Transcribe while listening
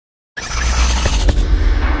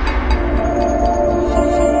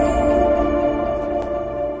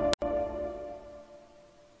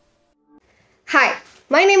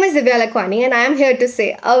is Divya Lakhani, and I am here to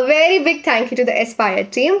say a very big thank you to the Aspire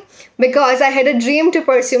team because I had a dream to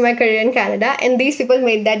pursue my career in Canada, and these people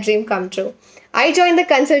made that dream come true. I joined the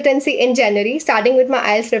consultancy in January, starting with my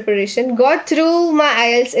IELTS preparation, got through my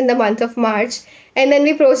IELTS in the month of March, and then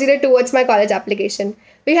we proceeded towards my college application.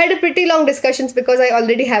 We had a pretty long discussions because I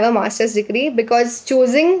already have a master's degree, because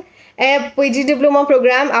choosing a PG diploma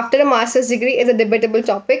program after a master's degree is a debatable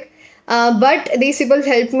topic. But these people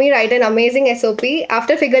helped me write an amazing SOP.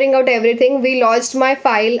 After figuring out everything, we lodged my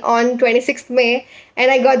file on 26th May,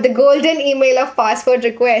 and I got the golden email of passport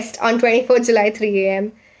request on 24th July 3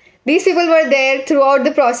 a.m. These people were there throughout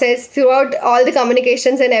the process, throughout all the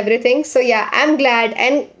communications and everything. So yeah, I'm glad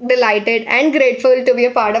and delighted and grateful to be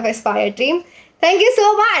a part of Aspire team. Thank you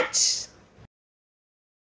so much.